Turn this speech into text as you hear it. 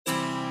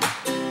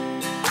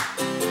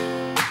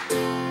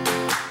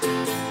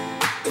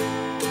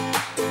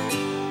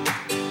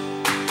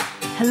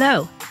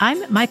Hello,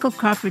 I'm Michael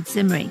Crawford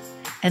Zimri,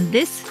 and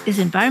this is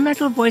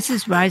Environmental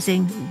Voices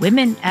Rising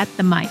Women at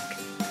the Mic.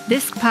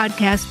 This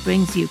podcast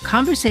brings you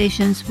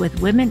conversations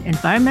with women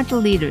environmental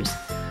leaders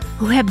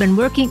who have been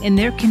working in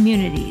their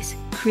communities,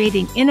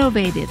 creating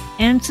innovative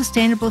and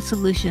sustainable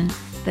solutions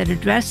that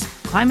address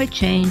climate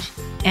change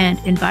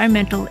and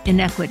environmental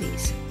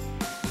inequities.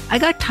 I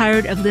got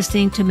tired of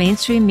listening to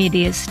mainstream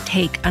media's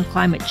take on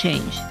climate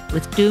change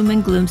with doom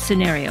and gloom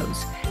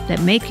scenarios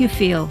that make you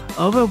feel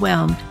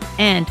overwhelmed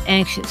and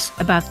anxious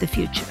about the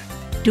future.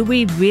 Do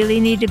we really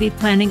need to be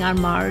planning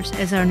on Mars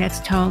as our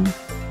next home?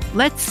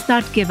 Let's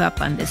not give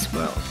up on this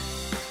world.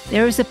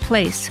 There is a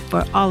place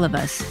for all of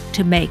us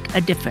to make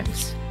a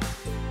difference.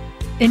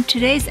 In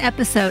today's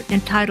episode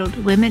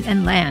entitled Women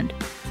and Land,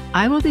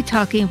 I will be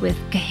talking with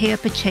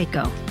Kehea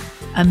Pacheco,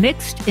 a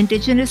mixed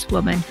Indigenous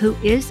woman who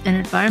is an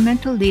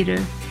environmental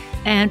leader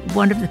and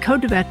one of the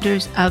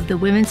co-directors of the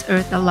Women's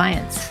Earth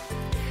Alliance.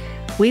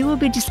 We will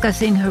be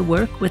discussing her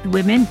work with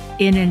women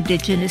in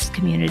Indigenous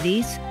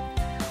communities,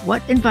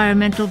 what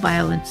environmental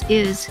violence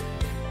is,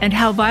 and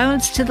how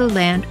violence to the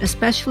land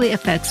especially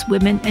affects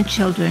women and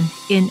children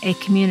in a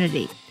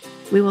community.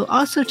 We will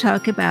also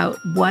talk about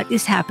what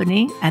is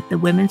happening at the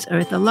Women's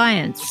Earth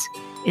Alliance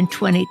in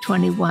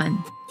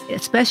 2021,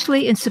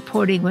 especially in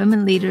supporting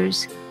women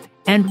leaders,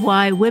 and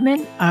why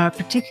women are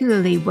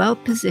particularly well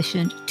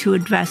positioned to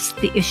address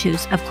the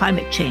issues of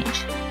climate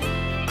change.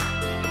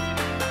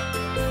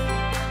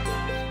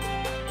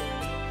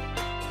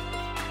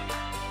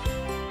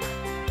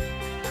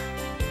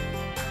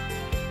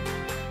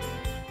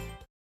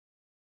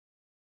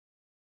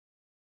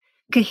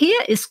 Kehea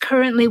is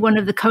currently one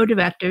of the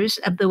co-directors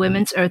of the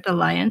Women's Earth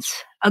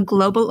Alliance, a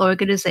global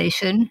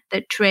organization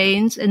that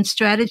trains and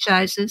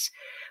strategizes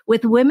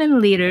with women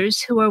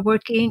leaders who are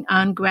working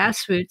on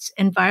grassroots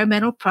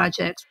environmental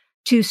projects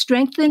to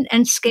strengthen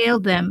and scale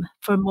them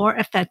for more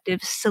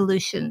effective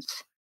solutions.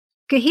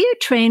 Kehea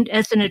trained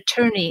as an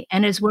attorney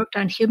and has worked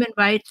on human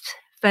rights,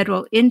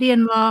 federal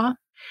Indian law.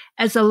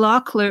 As a law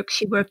clerk,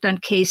 she worked on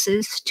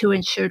cases to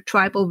ensure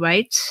tribal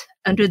rights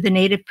under the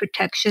Native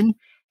Protection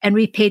and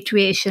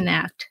Repatriation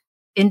Act,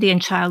 Indian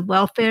child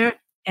welfare,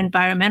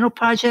 environmental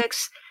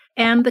projects,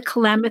 and the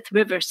Klamath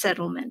River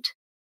settlement.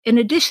 In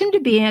addition to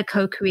being a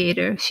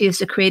co-creator, she is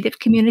a creative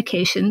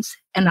communications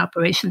and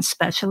operations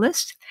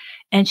specialist,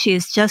 and she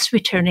is just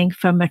returning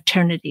from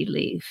maternity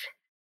leave.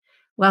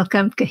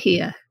 Welcome,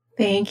 Kehea.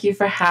 Thank you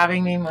for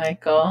having me,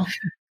 Michael.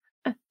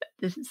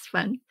 This is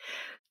fun.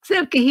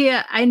 So,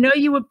 Kehea, I know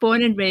you were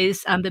born and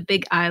raised on the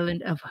Big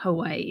Island of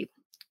Hawaii.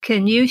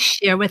 Can you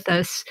share with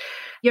us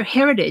your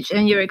heritage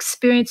and your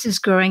experiences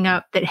growing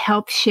up that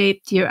helped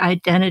shape your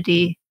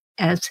identity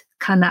as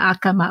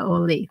Kanaka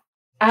Maoli?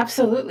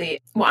 Absolutely.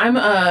 Well, I'm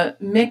a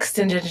mixed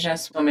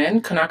Indigenous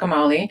woman, Kanaka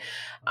Maoli.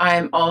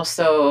 I'm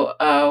also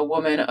a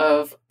woman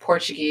of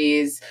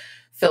Portuguese,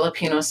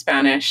 Filipino,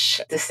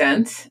 Spanish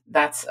descent.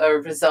 That's a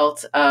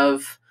result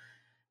of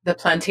the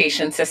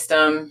plantation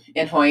system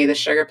in Hawaii, the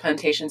sugar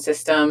plantation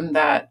system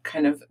that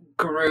kind of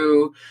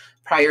grew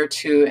prior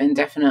to and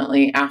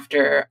definitely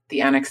after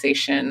the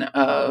annexation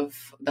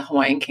of the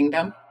Hawaiian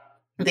Kingdom,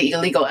 the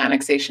illegal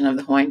annexation of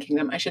the Hawaiian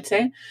Kingdom, I should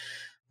say.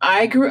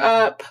 I grew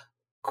up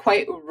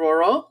quite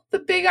rural. The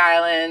Big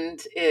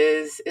Island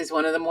is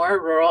one of the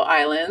more rural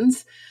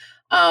islands.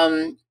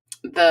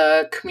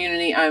 The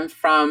community I'm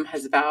from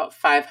has about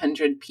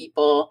 500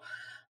 people.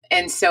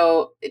 And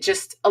so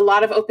just a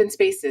lot of open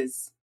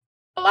spaces,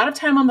 a lot of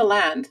time on the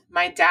land.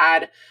 My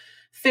dad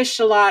fished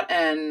a lot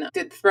and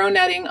did throw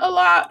netting a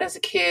lot as a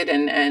kid,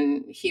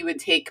 and he would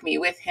take me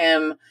with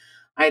him.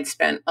 I'd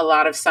spent a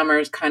lot of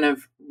summers kind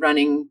of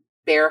running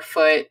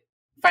barefoot,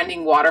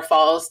 finding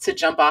waterfalls to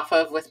jump off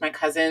of with my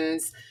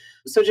cousins.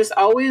 So just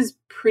always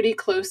pretty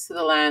close to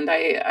the land.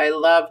 I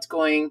loved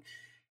going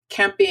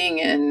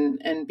camping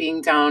and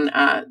being down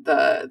at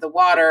the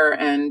water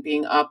and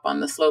being up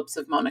on the slopes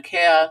of Mauna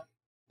Kea,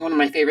 one of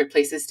my favorite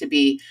places to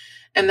be.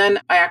 And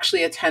then I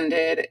actually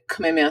attended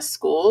Kamehameha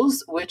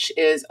Schools, which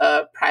is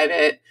a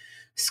private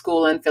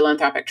school and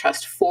philanthropic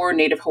trust for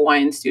Native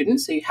Hawaiian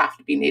students. So you have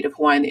to be Native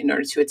Hawaiian in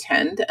order to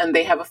attend. And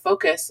they have a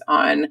focus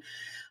on,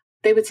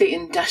 they would say,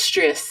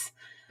 industrious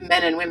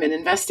men and women,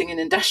 investing in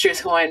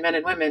industrious Hawaiian men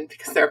and women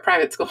because they're a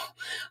private school.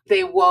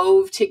 They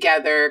wove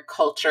together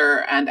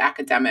culture and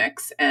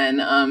academics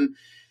and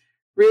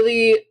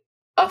really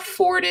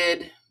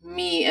afforded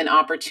me an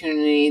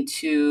opportunity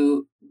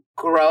to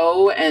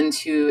grow and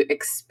to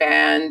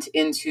expand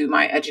into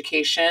my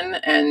education,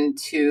 and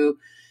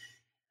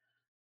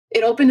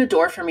it opened a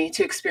door for me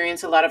to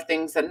experience a lot of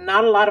things that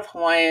not a lot of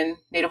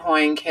Native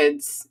Hawaiian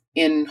kids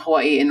in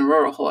Hawaii, in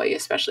rural Hawaii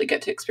especially,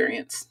 get to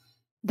experience.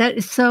 That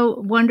is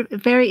so wonderful,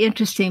 very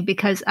interesting,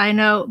 because I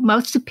know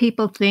most of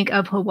people think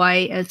of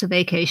Hawaii as a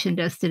vacation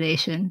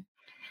destination.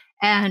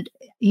 And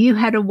you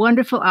had a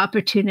wonderful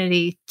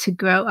opportunity to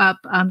grow up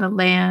on the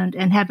land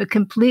and have a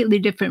completely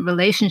different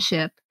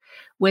relationship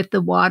with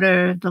the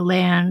water, the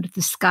land,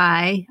 the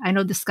sky. I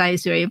know the sky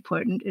is very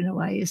important in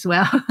Hawaii as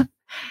well.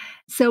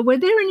 So were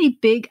there any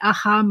big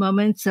aha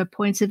moments or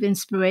points of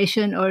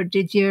inspiration, or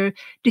did your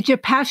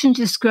passion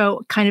just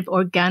grow kind of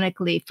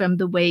organically from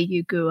the way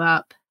you grew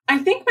up? I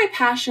think my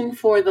passion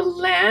for the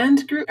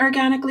land grew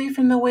organically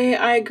from the way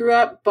I grew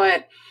up,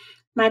 but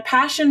my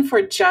passion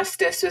for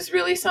justice was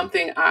really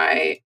something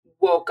I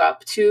woke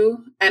up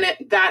to. And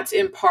that's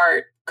in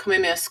part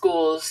Kamehameha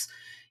Schools.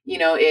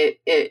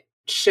 It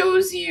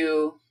shows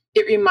you,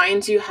 it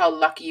reminds you how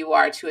lucky you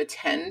are to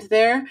attend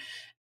there,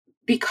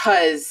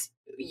 because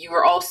you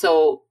are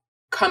also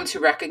come to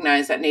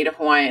recognize that Native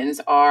Hawaiians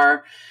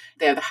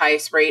they have the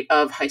highest rate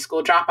of high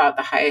school dropout,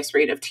 the highest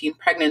rate of teen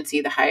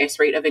pregnancy, the highest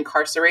rate of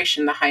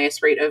incarceration, the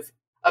highest rate of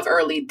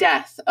early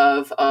death,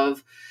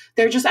 of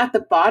they're just at the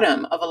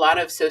bottom of a lot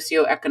of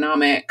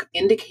socioeconomic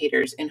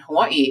indicators in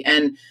Hawaii.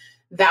 And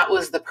that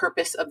was the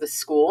purpose of the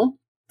school.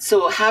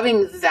 So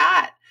having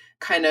that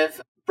kind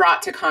of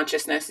brought to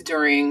consciousness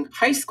during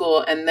high school,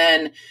 and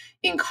then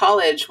in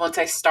college, once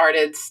I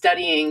started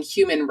studying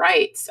human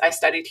rights, I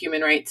studied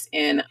human rights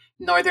in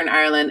Northern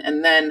Ireland,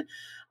 and then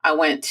I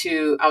went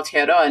to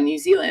Aotearoa, New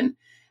Zealand,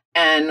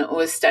 and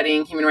was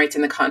studying human rights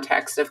in the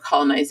context of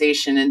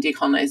colonization and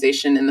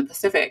decolonization in the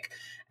Pacific.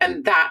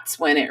 And that's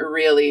when it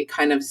really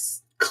kind of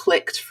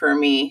clicked for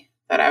me,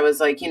 that I was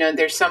like,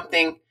 there's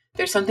something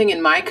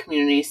in my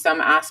community,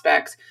 some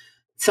aspects,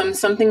 some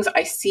things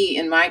I see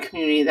in my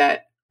community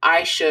that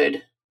I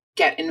should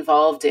get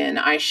involved in.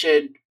 I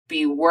should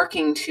be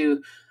working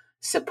to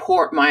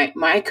support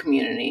my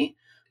community.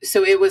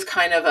 So it was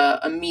kind of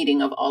a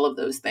meeting of all of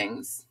those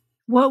things.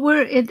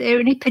 Is there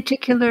any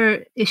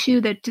particular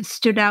issue that just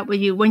stood out with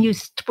you when you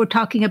were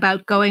talking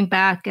about going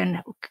back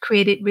and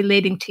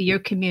relating to your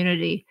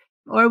community?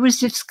 Or was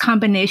it just a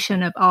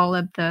combination of all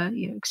of the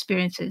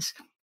experiences?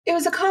 It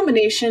was a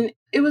combination.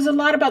 It was a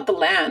lot about the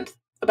land,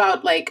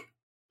 about like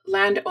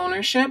land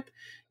ownership,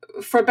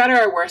 for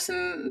better or worse.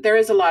 And there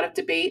is a lot of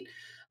debate.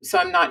 So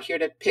I'm not here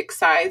to pick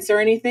sides or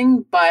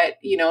anything, but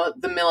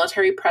the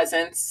military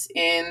presence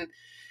in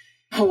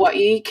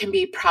Hawaii can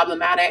be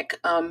problematic.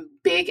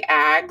 Big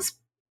Ag's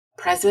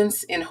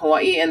presence in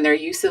Hawaii and their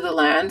use of the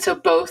land. So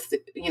both,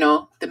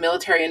 the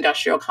military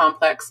industrial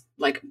complex,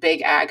 like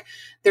Big Ag,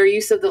 their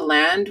use of the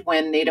land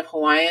when Native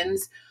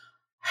Hawaiians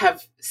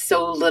have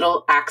so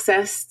little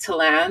access to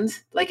land.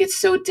 Like, it's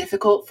so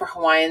difficult for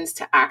Hawaiians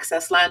to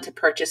access land, to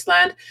purchase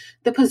land.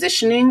 The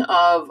positioning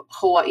of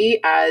Hawaii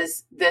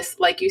as this,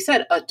 like you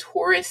said, a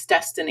tourist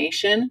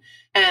destination.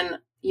 And,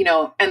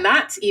 and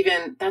that's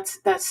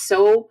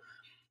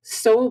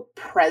so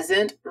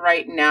present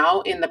right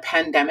now in the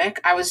pandemic.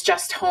 I was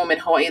just home in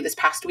Hawaii this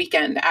past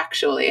weekend,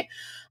 actually.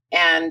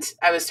 And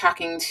I was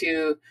talking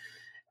to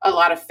a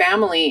lot of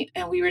family,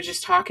 and we were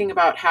just talking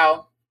about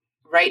how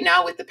right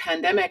now with the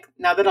pandemic,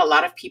 now that a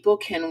lot of people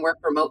can work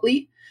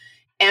remotely,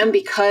 and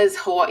because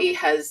Hawaii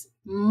has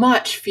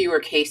much fewer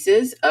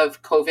cases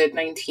of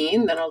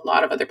COVID-19 than a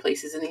lot of other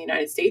places in the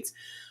United States,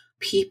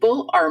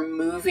 people are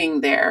moving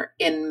there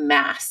in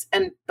mass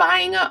and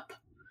buying up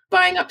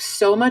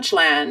so much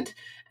land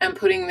and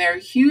putting their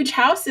huge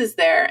houses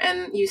there.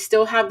 And you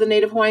still have the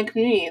Native Hawaiian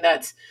community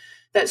that's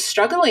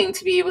struggling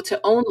to be able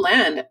to own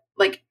land,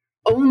 like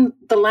own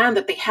the land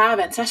that they have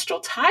ancestral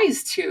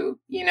ties to,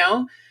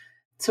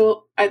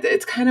 So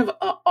it's kind of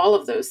all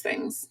of those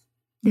things.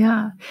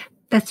 Yeah,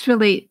 that's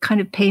really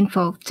kind of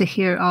painful to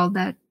hear all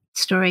that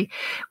story.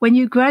 When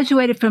you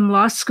graduated from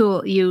law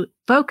school, you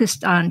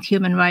focused on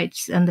human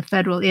rights and the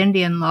federal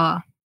Indian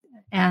law.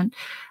 And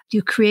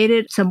you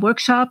created some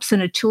workshops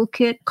and a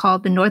toolkit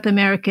called the North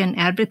American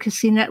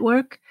Advocacy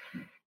Network.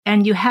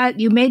 And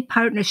you made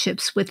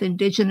partnerships with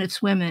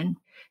Indigenous women.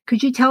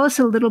 Could you tell us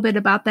a little bit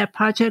about that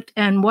project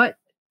and what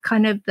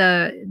kind of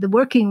the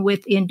working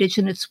with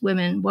Indigenous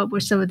women, what were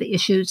some of the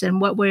issues and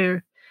what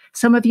were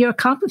some of your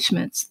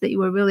accomplishments that you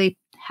were really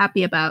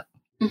happy about?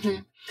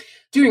 Mm-hmm.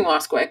 During law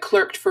school, I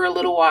clerked for a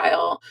little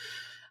while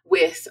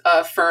with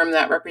a firm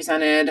that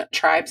represented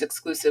tribes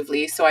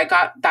exclusively. So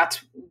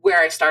that's where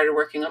I started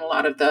working on a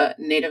lot of the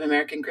Native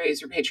American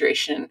Graves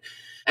Repatriation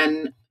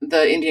and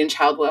the Indian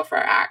Child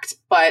Welfare Act.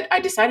 But I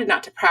decided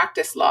not to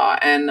practice law.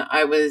 And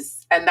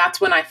that's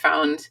when I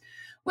found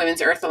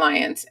Women's Earth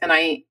Alliance. And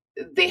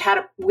we had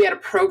a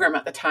program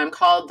at the time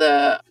called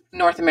the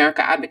North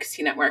America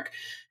Advocacy Network.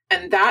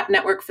 And that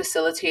network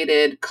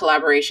facilitated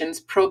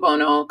collaborations, pro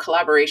bono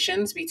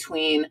collaborations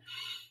between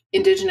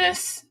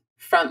Indigenous,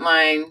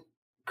 frontline,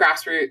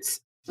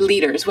 grassroots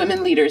leaders,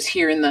 women leaders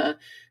here in the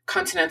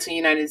continental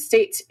United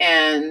States,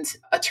 and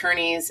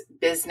attorneys,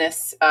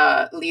 business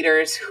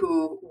leaders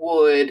who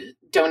would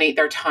donate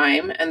their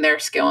time and their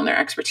skill and their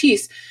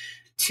expertise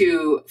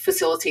to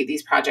facilitate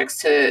these projects,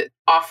 to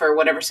offer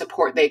whatever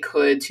support they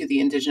could to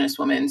the Indigenous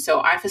women.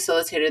 So I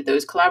facilitated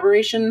those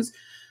collaborations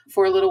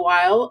for a little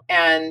while.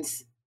 And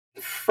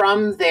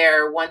from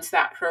there, once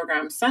that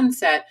program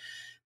sunset,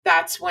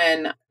 that's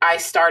when I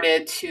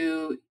started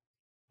to,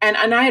 and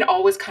I had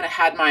always kind of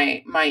had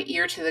my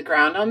ear to the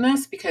ground on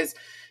this, because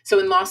so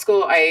in law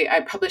school,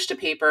 I published a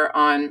paper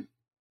on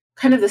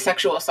kind of the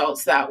sexual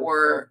assaults that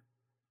were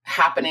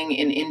happening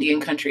in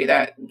Indian country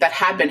that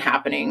had been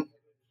happening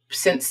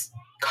since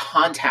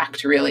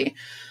contact really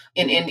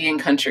in Indian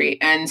country.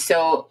 And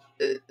so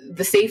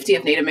the safety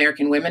of Native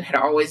American women had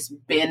always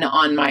been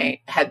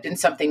had been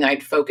something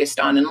I'd focused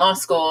on in law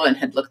school and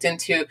had looked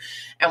into,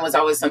 and was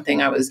always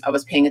something I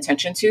was paying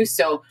attention to.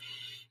 So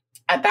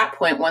at that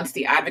point, once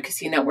the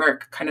advocacy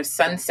network kind of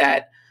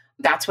sunset,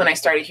 that's when I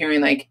started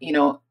hearing like,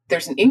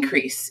 there's an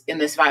increase in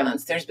this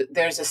violence.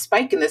 There's a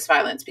spike in this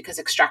violence because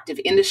extractive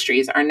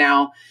industries are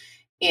now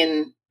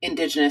in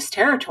Indigenous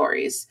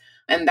territories.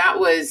 And that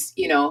was,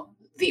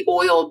 the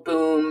oil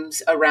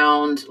booms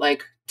around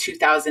like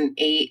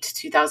 2008,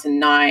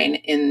 2009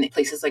 in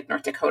places like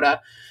North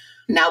Dakota.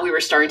 Now we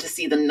were starting to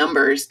see the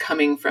numbers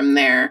coming from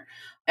there,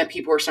 and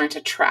people were starting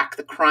to track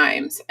the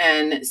crimes.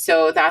 And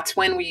so that's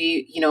when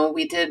we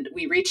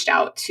reached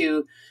out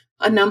to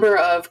a number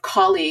of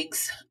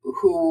colleagues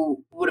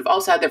who would have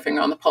also had their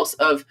finger on the pulse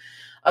of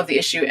the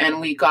issue. And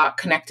we got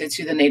connected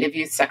to the Native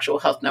Youth Sexual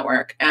Health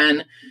Network.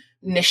 And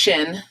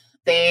Nishin,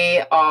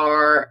 they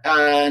are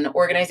an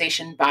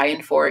organization by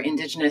and for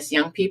Indigenous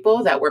young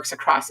people that works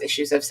across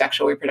issues of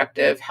sexual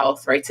reproductive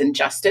health, rights, and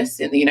justice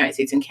in the United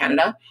States and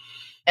Canada.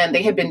 And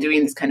they had been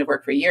doing this kind of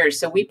work for years.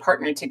 So we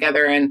partnered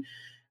together and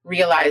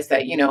realized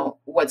that,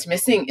 what's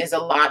missing is a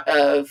lot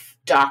of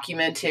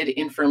documented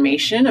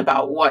information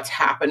about what's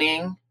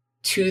happening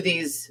to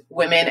these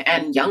women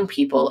and young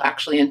people,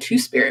 actually, and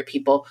two-spirit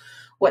people,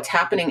 what's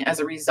happening as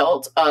a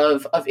result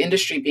of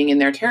industry being in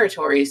their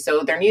territory.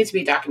 So there needs to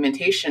be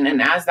documentation.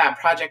 And as that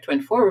project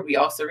went forward, we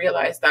also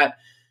realized that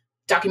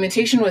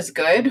documentation was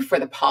good for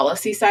the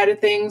policy side of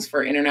things,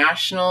 for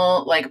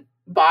international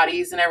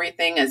bodies and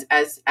everything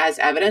as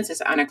evidence,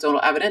 as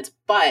anecdotal evidence.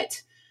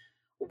 But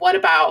what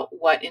about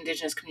what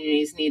Indigenous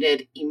communities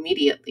needed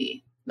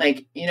immediately?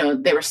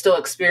 They were still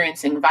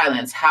experiencing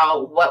violence.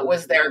 What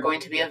was there going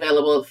to be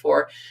available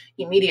for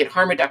immediate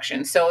harm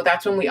reduction? So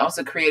that's when we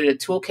also created a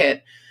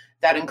toolkit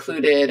that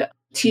included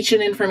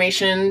teach-in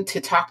information to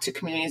talk to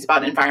communities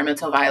about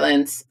environmental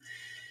violence,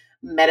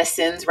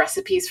 medicines,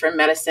 recipes for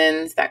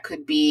medicines that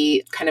could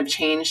be kind of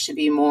changed to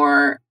be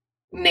more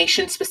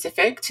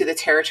nation-specific to the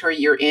territory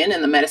you're in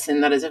and the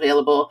medicine that is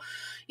available,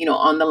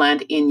 on the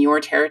land in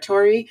your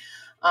territory.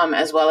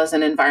 As well as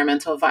an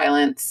environmental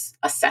violence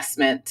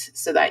assessment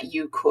so that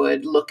you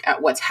could look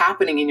at what's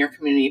happening in your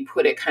community,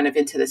 put it kind of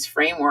into this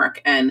framework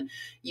and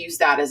use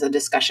that as a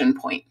discussion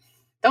point.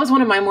 That was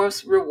one of my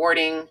most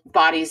rewarding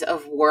bodies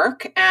of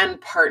work and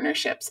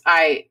partnerships.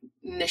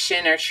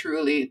 Nishin are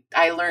truly,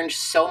 I learned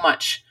so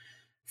much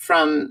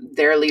from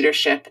their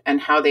leadership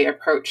and how they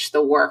approach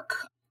the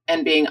work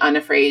and being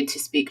unafraid to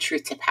speak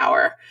truth to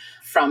power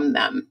from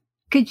them.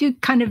 Could you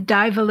kind of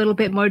dive a little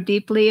bit more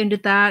deeply into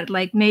that?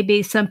 Like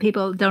maybe some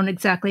people don't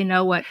exactly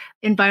know what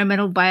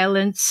environmental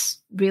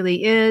violence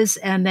really is,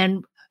 and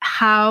then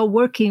how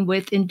working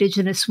with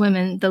Indigenous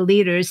women, the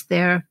leaders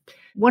there,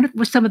 what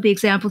were some of the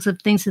examples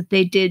of things that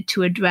they did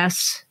to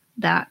address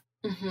that?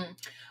 Mm-hmm.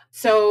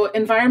 So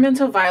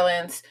environmental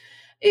violence,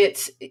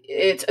 it's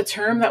a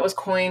term that was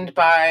coined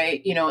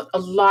by, a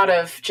lot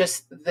of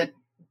just the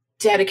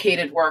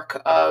dedicated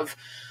work of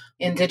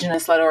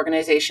Indigenous-led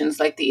organizations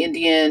like the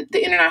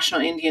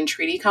International Indian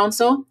Treaty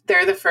Council.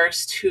 They're the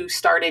first who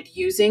started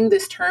using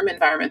this term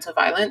environmental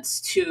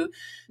violence to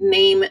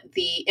name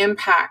the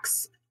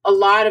impacts, a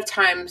lot of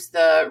times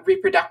the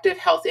reproductive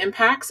health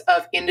impacts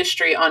of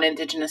industry on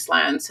Indigenous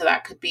lands. So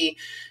that could be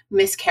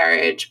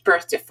miscarriage,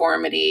 birth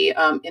deformity,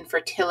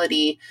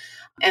 infertility.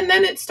 And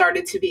then it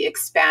started to be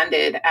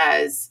expanded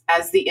as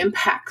the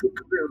impact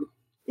grew.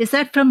 Is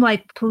that from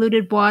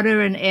polluted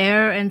water and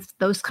air and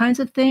those kinds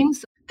of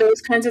things?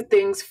 Those kinds of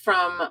things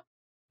from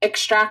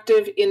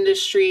extractive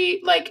industry,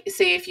 like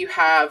say if you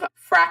have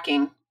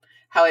fracking,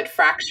 how it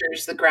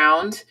fractures the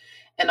ground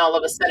and all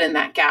of a sudden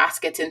that gas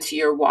gets into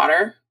your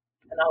water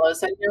and all of a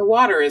sudden your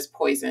water is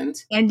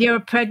poisoned. And you're a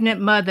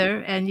pregnant mother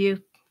and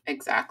you...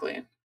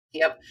 Exactly.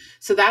 Yep.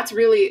 So that's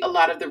really a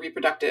lot of the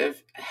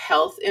reproductive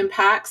health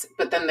impacts.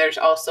 But then there's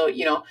also,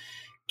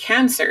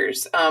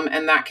 cancers,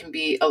 and that can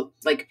be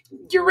like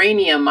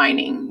uranium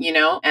mining,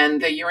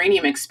 and the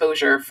uranium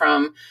exposure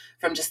from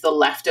just the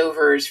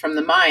leftovers from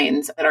the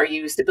mines that are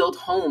used to build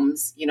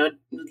homes,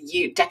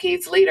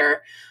 decades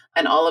later.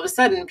 And all of a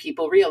sudden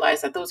people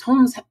realize that those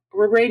homes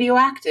were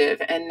radioactive.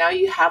 And now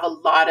you have a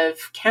lot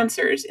of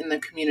cancers in the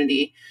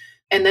community.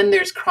 And then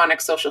there's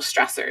chronic social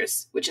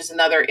stressors, which is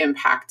another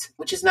impact,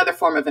 which is another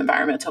form of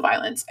environmental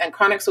violence. And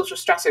chronic social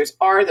stressors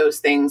are those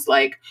things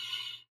like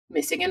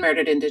missing and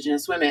murdered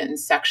Indigenous women,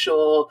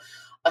 sexual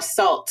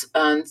assault,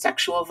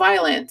 sexual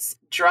violence,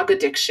 drug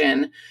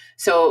addiction.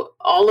 So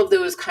all of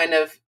those kind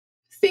of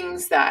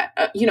things that,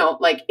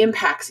 like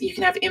impacts, you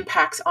can have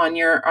impacts on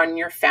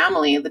your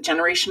family, the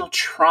generational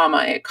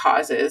trauma it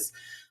causes.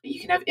 You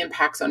can have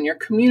impacts on your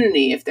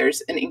community if there's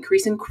an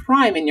increase in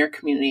crime in your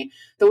community.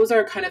 Those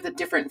are kind of the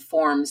different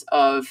forms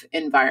of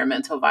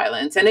environmental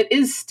violence. And it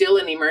is still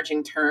an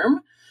emerging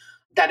term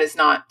that is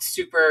not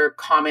super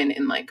common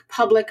in like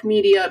public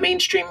media,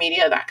 mainstream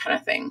media, that kind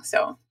of thing.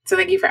 So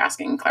thank you for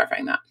asking and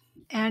clarifying that.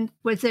 And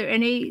was there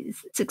any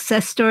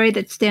success story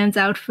that stands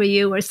out for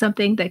you or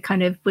something that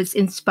kind of was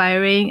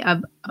inspiring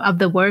of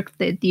the work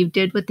that you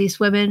did with these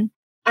women?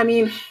 I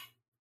mean,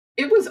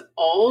 it was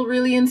all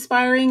really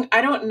inspiring.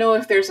 I don't know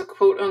if there's a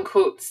quote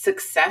unquote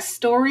success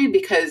story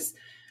because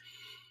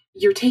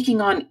you're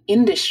taking on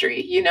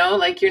industry,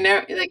 like you're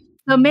never like.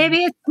 So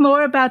maybe it's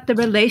more about the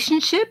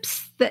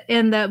relationships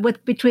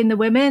between the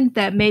women,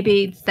 that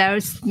maybe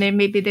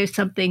there's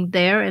something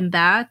there in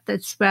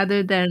that's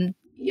rather than.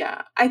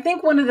 Yeah, I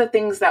think one of the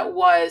things that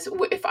was,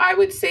 if I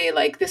would say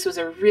like this was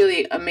a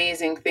really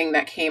amazing thing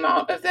that came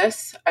out of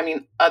this, I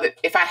mean,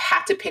 if I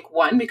had to pick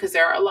one, because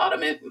there are a lot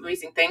of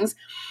amazing things,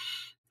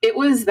 it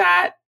was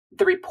that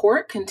the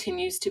report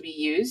continues to be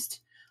used.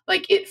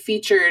 Like it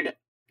featured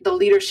the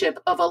leadership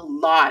of a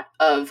lot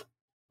of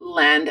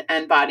land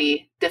and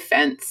body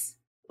defense,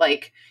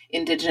 like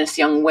Indigenous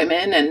young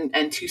women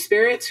and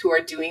Two-Spirits who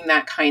are doing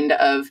that kind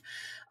of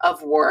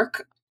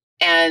work.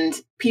 And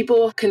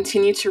people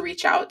continue to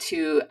reach out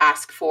to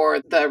ask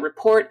for the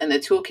report and the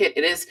toolkit.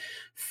 It is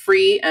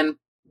free and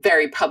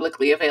very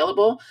publicly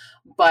available.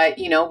 But,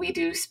 we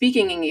do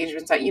speaking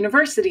engagements at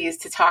universities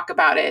to talk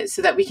about it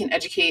so that we can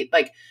educate,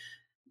 like,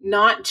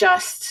 not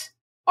just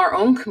our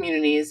own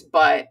communities,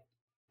 but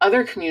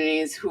other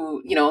communities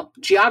who,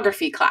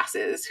 geography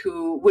classes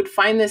who would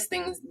find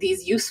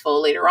these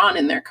useful later on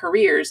in their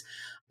careers.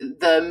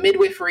 The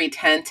midwifery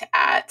tent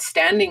at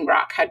Standing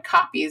Rock had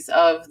copies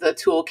of the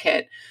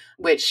toolkit,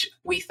 which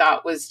we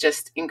thought was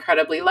just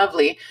incredibly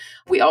lovely.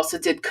 We also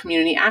did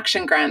community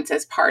action grants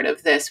as part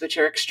of this, which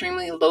are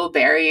extremely low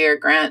barrier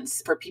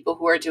grants for people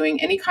who are doing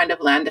any kind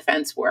of land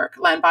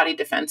body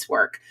defense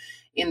work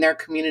in their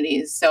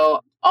communities.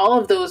 So all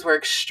of those were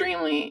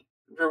extremely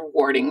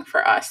rewarding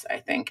for us, I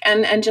think.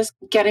 And just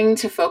getting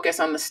to focus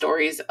on the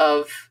stories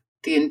of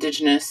the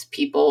Indigenous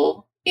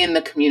people in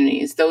the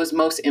communities, those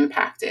most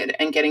impacted,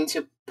 and getting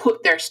to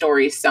put their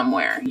stories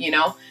somewhere,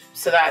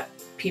 so that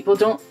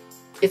people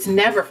it's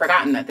never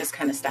forgotten that this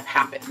kind of stuff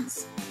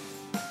happens.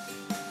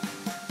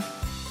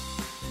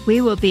 We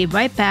will be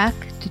right back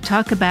to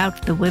talk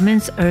about the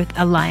Women's Earth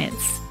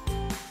Alliance.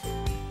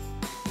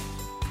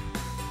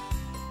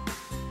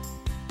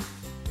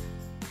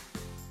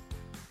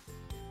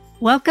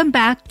 Welcome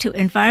back to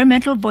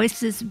Environmental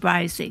Voices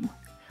Rising.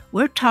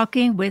 We're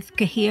talking with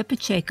Kahia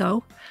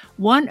Pacheco,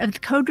 one of the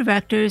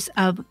co-directors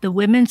of the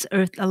Women's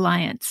Earth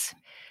Alliance.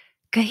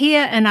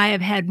 Kahia and I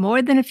have had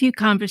more than a few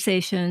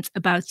conversations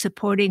about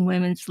supporting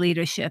women's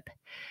leadership,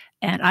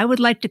 and I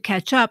would like to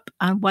catch up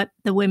on what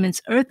the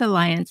Women's Earth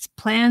Alliance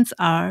plans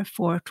are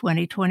for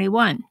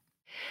 2021.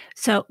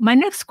 So my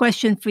next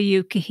question for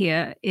you,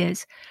 Kahia,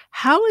 is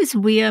how is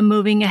WEA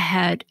moving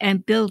ahead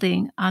and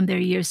building on their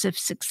years of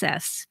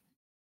success?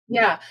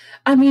 Yeah,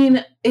 I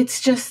mean,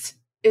 it's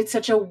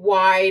such a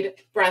wide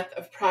breadth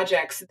of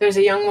projects. There's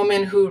a young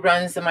woman who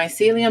runs the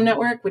Mycelium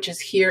Network, which is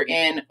here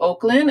in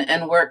Oakland,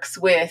 and works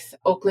with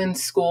Oakland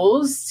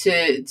schools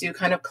to do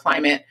kind of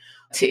climate,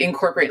 to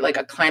incorporate like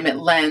a climate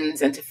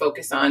lens and to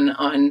focus on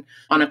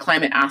a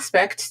climate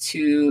aspect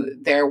to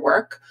their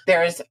work.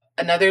 There's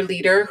another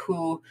leader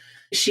who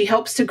she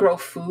helps to grow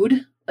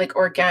food, like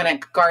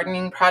organic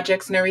gardening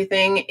projects and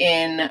everything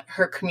in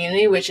her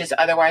community, which is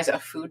otherwise a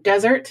food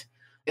desert.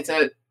 It's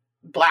a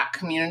Black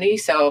community,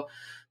 so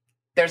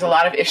there's a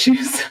lot of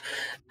issues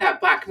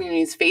that Black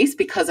communities face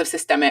because of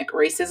systemic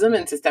racism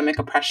and systemic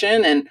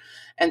oppression.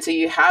 And so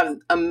you have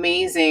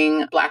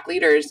amazing Black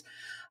leaders,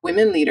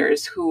 women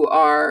leaders who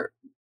are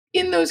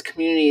in those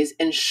communities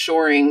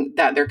ensuring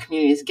that their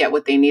communities get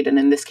what they need. And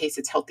in this case,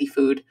 it's healthy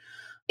food.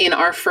 In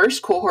our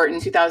first cohort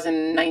in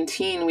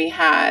 2019, we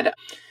had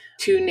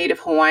 2 Native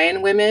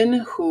Hawaiian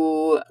women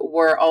who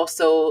were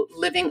also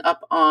living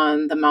up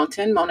on the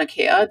mountain, Mauna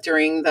Kea,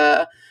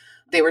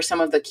 they were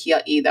some of the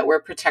Kia'i that were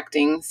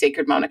protecting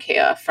sacred Mauna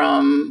Kea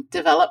from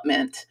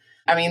development.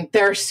 I mean,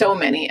 there are so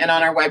many. And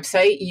on our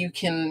website, you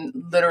can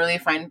literally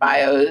find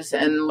bios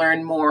and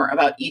learn more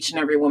about each and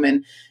every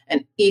woman.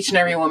 And each and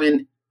every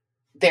woman,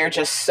 they're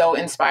just so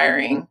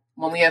inspiring.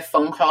 When we have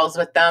phone calls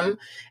with them,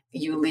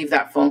 you leave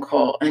that phone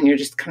call and you're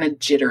just kind of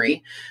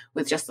jittery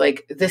with just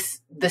like,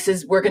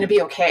 we're going to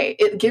be okay.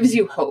 It gives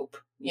you hope,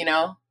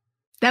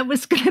 That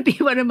was going to be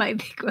one of my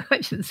big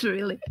questions,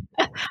 really.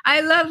 I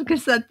love,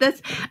 because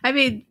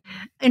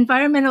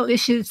environmental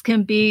issues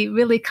can be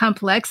really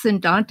complex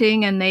and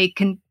daunting, and they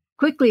can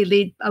quickly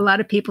lead a lot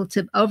of people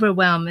to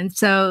overwhelm. And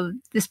so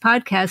this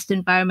podcast,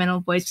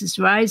 Environmental Voices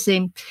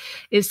Rising,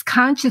 is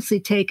consciously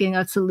taking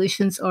a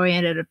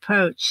solutions-oriented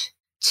approach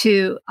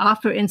to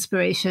offer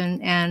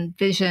inspiration and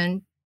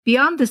vision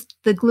beyond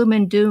the gloom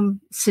and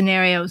doom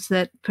scenarios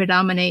that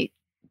predominate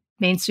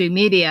mainstream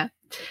media.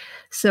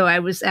 So I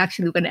was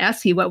actually going to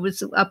ask you what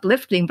was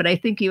uplifting, but I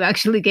think you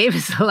actually gave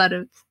us a lot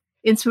of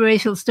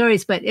inspirational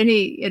stories. But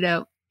any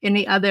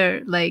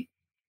other, like,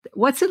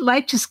 what's it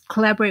like to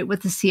collaborate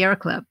with the Sierra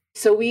Club?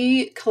 So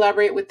we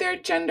collaborate with their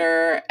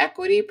gender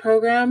equity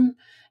program,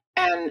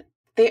 and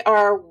they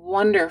are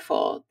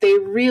wonderful. They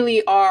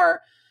really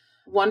are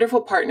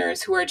wonderful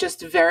partners who are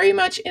just very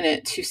much in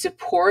it to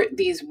support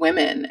these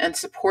women and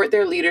support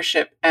their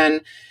leadership.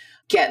 And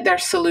get their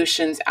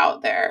solutions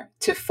out there,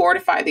 to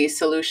fortify these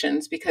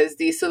solutions, because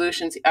these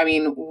solutions, I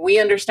mean, we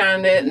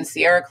understand it, and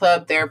Sierra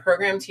Club, their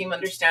program team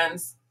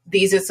understands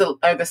these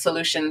are the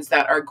solutions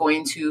that are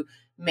going to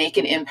make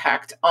an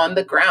impact on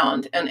the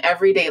ground and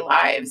everyday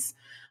lives,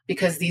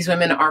 because these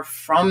women are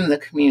from the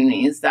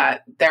communities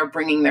that they're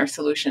bringing their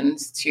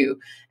solutions to.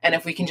 And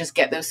if we can just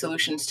get those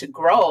solutions to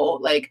grow,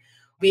 like,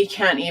 we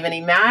can't even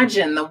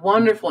imagine the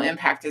wonderful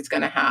impact it's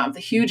going to have, the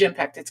huge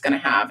impact it's going to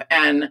have.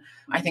 And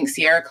I think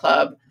Sierra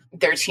Club,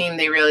 their team,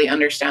 they really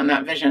understand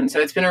that vision. So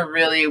it's been a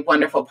really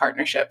wonderful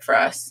partnership for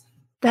us.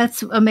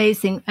 That's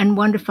amazing and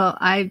wonderful.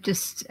 I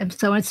just am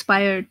so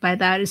inspired by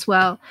that as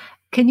well.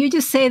 Can you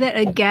just say that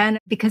again?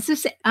 Because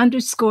this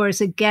underscores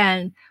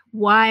again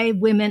why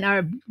women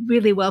are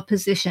really well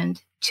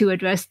positioned to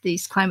address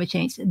these climate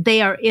change.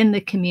 They are in the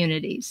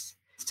communities.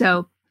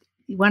 So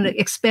you want to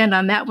expand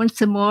on that one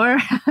some more?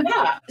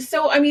 Yeah.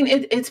 So, I mean,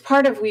 it's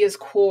part of WIA's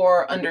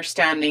core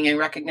understanding and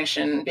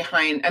recognition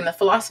behind, and the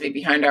philosophy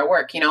behind our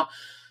work.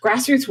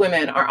 Grassroots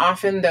women are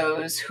often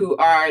those who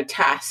are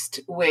tasked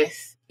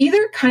with,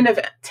 either kind of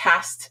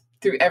tasked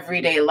through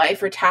everyday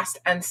life or tasked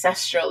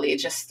ancestrally,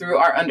 just through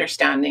our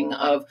understanding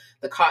of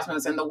the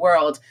cosmos and the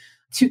world,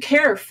 to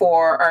care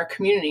for our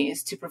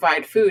communities, to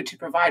provide food, to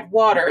provide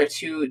water,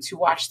 to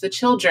watch the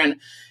children.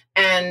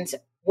 And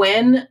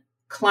when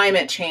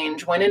climate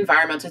change, when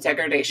environmental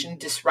degradation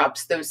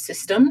disrupts those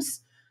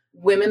systems,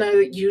 women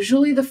are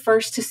usually the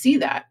first to see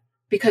that,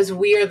 because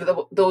we are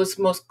those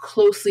most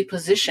closely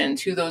positioned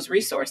to those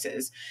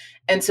resources.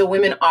 And so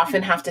women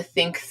often have to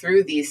think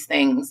through these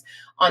things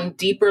on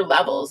deeper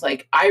levels.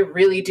 Like, I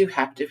really do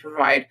have to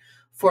provide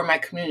for my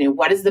community.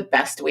 What is the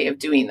best way of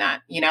doing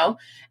that?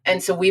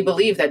 And so we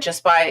believe that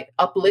just by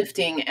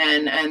uplifting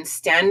and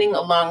standing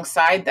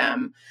alongside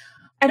them,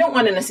 I don't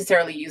want to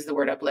necessarily use the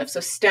word uplift. So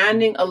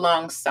standing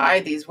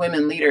alongside these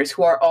women leaders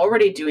who are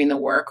already doing the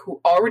work, who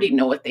already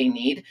know what they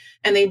need,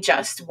 and they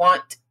just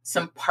want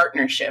some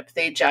partnership.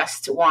 They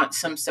just want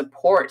some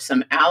support,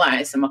 some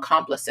allies, some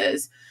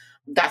accomplices.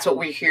 That's what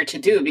we're here to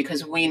do,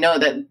 because we know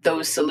that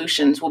those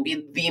solutions will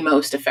be the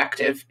most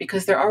effective,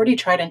 because they're already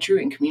tried and true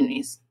in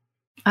communities.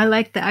 I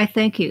like that. I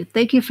thank you.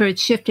 Thank you for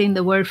shifting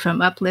the word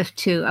from uplift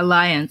to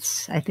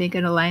alliance. I think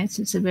an alliance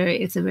is a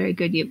very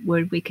good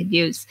word we could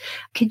use.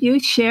 Could you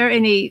share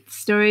any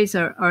stories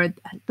or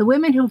the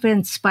women who've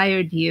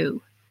inspired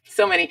you?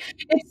 So many.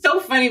 It's so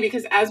funny,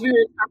 because as we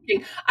were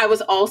talking, I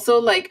was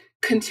also like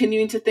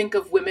continuing to think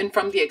of women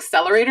from the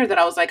accelerator, that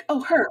I was like,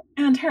 oh, her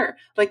and her.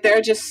 Like, there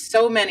are just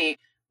so many.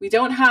 We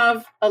don't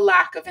have a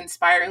lack of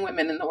inspiring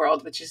women in the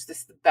world, which is the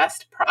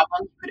best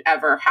problem you could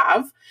ever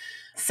have.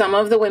 Some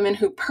of the women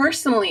who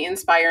personally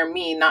inspire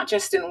me, not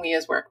just in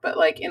WIA's work, but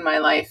like in my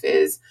life,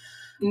 is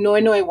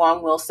Noinoi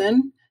Wong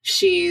Wilson.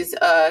 She's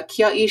a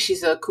Kia'i,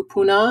 she's a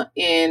kupuna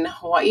in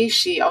Hawaii.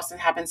 She also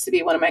happens to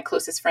be one of my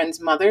closest friends'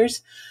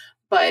 mothers.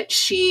 But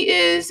she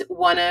is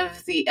one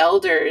of the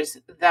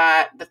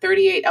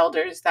 38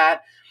 elders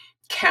that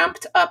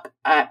camped up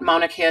at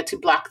Mauna Kea to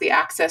block the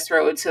access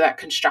road so that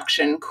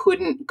construction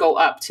couldn't go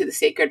up to the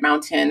sacred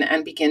mountain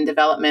and begin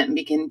development and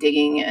begin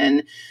digging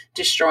and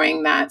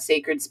destroying that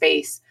sacred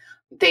space.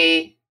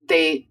 They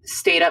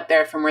stayed up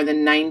there for more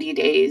than 90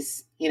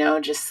 days,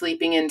 just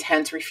sleeping in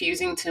tents,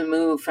 refusing to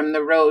move from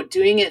the road,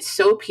 doing it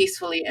so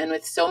peacefully and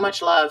with so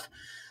much love,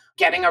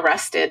 getting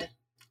arrested,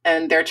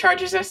 and their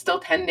charges are still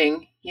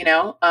pending,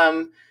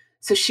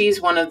 So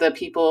she's one of the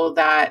people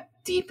that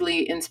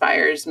deeply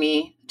inspires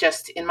me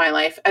just in my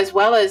life, as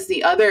well as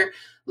the other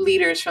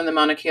leaders from the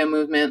Mauna Kea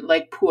movement,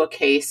 like Pua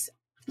Case,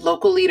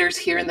 local leaders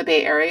here in the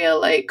Bay Area,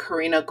 like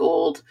Karina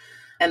Gold,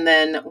 and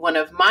then one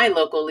of my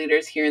local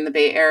leaders here in the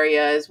Bay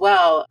Area as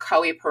well,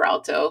 Kaui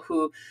Peralto,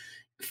 who,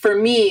 for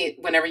me,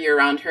 whenever you're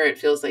around her, it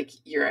feels like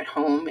you're at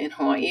home in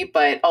Hawaii,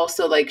 but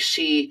also like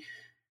she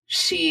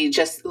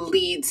just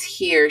leads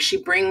here. She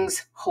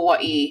brings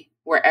Hawaii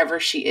wherever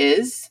she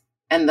is,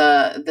 and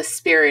the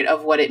spirit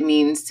of what it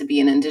means to be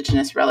an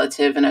Indigenous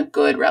relative and a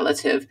good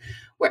relative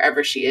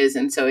wherever she is.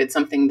 And so it's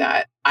something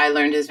that I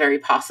learned is very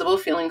possible,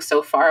 feeling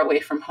so far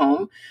away from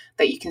home,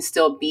 that you can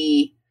still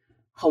be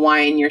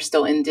Hawaiian, you're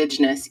still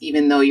Indigenous,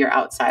 even though you're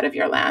outside of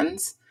your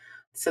lands.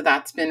 So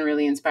that's been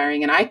really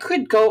inspiring. And I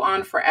could go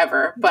on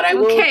forever, but I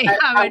will. Okay,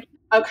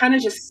 I'll kind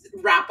of just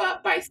wrap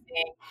up by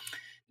saying,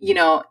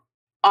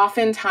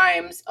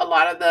 oftentimes a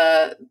lot of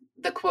the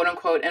quote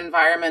unquote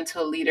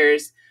environmental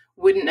leaders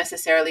wouldn't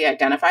necessarily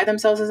identify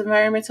themselves as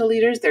environmental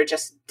leaders. They're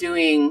just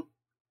doing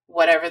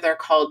whatever they're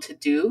called to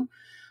do.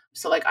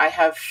 So like, I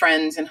have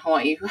friends in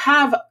Hawaii who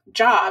have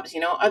jobs,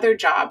 other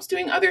jobs,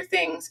 doing other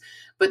things,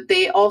 but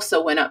they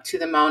also went up to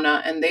the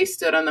Mauna and they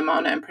stood on the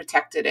Mauna and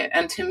protected it.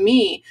 And to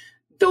me,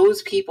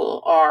 those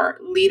people are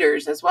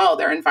leaders as well.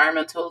 They're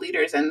environmental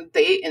leaders, and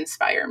they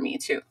inspire me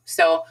too.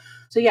 So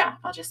yeah,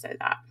 I'll just say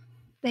that.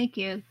 Thank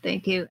you.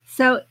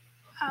 So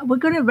we're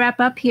going to wrap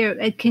up here.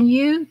 Can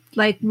you,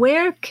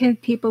 where can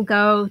people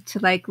go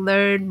to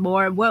learn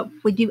more? What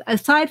would you,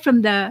 aside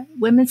from the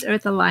Women's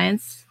Earth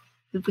Alliance,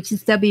 which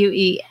is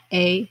WEA.org?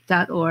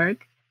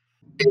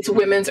 It's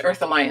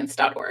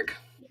womensearthalliance.org.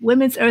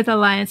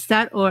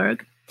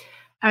 women'searthalliance.org.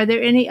 Are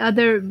there any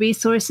other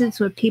resources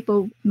where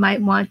people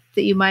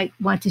you might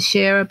want to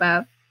share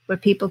about where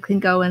people can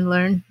go and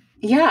learn?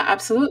 Yeah,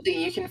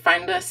 absolutely. You can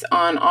find us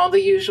on all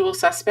the usual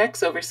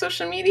suspects over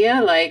social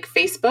media, like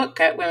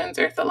Facebook at Women's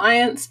Earth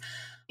Alliance,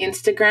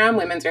 Instagram,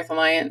 Women's Earth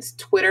Alliance,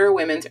 Twitter,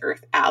 Women's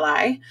Earth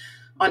Ally.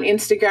 On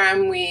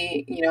Instagram,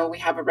 we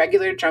have a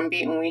regular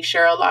drumbeat and we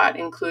share a lot,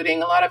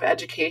 including a lot of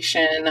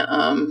education,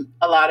 a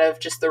lot of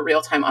just the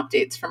real-time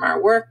updates from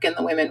our work and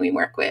the women we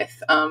work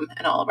with, and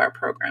all of our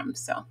programs.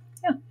 So,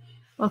 yeah.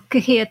 Well,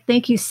 Kahia,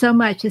 thank you so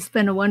much. It's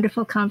been a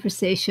wonderful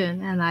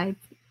conversation, and I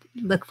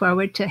look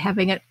forward to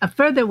having a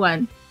further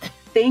one.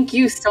 Thank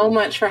you so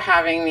much for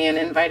having me and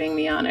inviting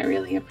me on. I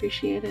really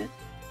appreciate it.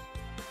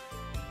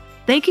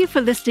 Thank you for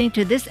listening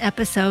to this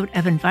episode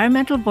of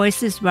Environmental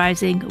Voices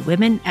Rising,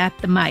 Women at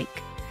the Mic.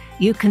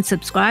 You can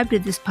subscribe to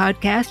this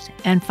podcast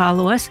and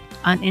follow us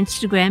on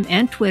Instagram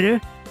and Twitter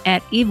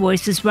at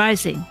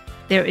eVoicesRising.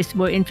 There is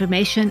more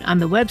information on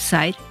the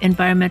website,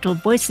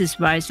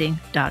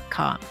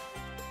 environmentalvoicesrising.com.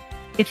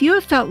 If you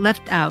have felt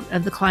left out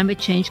of the climate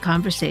change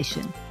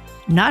conversation,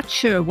 not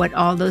sure what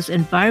all those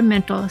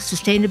environmental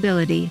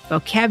sustainability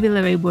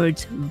vocabulary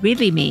words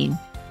really mean,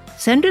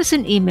 send us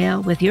an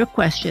email with your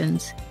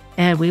questions,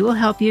 and we will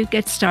help you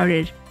get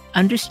started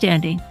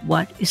understanding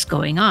what is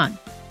going on.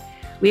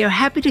 We are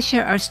happy to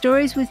share our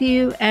stories with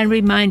you and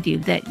remind you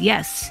that,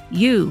 yes,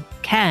 you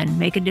can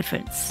make a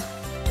difference.